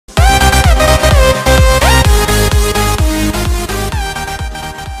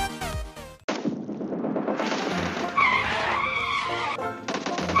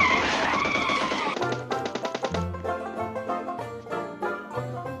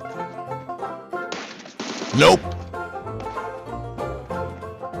Nope.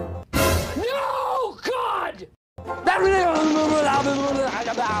 No, God!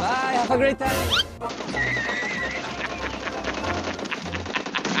 Bye, have a great time.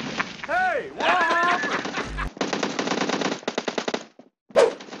 Hey, what happened?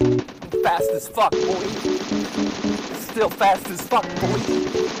 Fast as fuck, boy. Still fast as fuck, boy.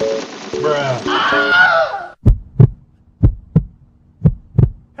 Bruh.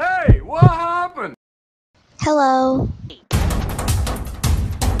 Hey, what happened? Hello.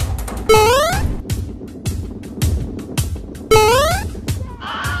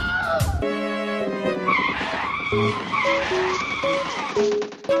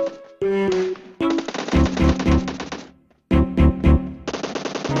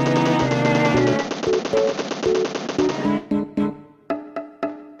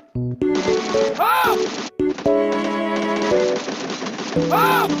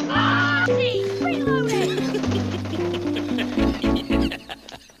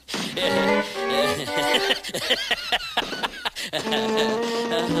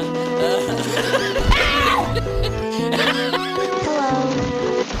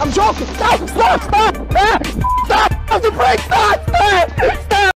 I'm joking! Stop! Stop! Stop! Stop! Stop! Stop the brake! Stop! Stop!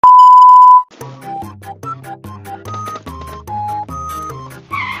 Stop!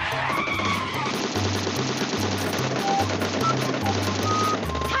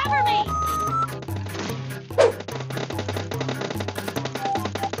 Cover me!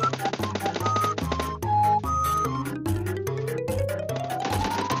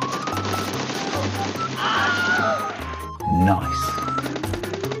 Nice.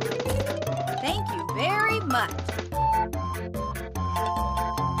 Thank you very much.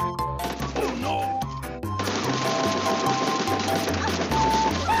 Oh no.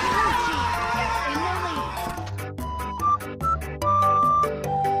 In the lead.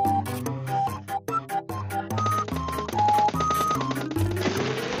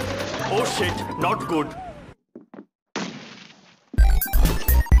 Oh shit, not good.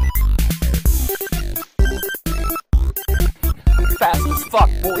 Fast as fuck,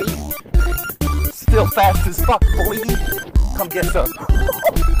 boy. Still fast as fuck, boy. Come get some.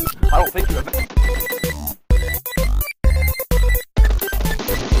 I don't think you have it.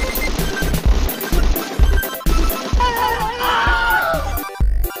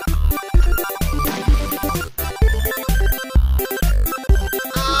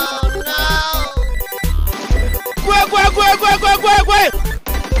 Wait!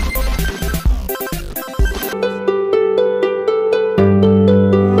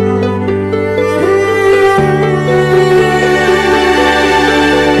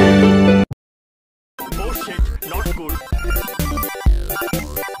 Oh shit, not good.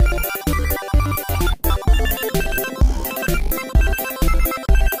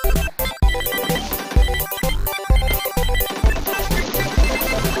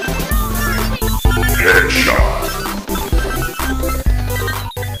 Headshot.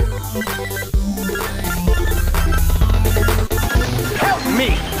 Help me!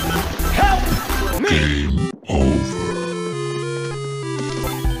 Help me! Game over.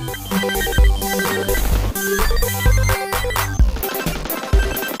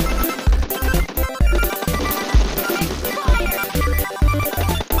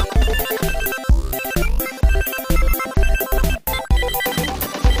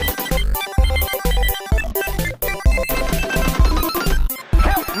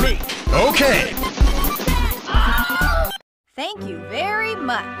 Help me! Okay. Thank you very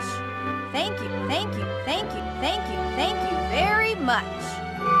much. Thank you, thank you, thank you, thank you, thank you very much.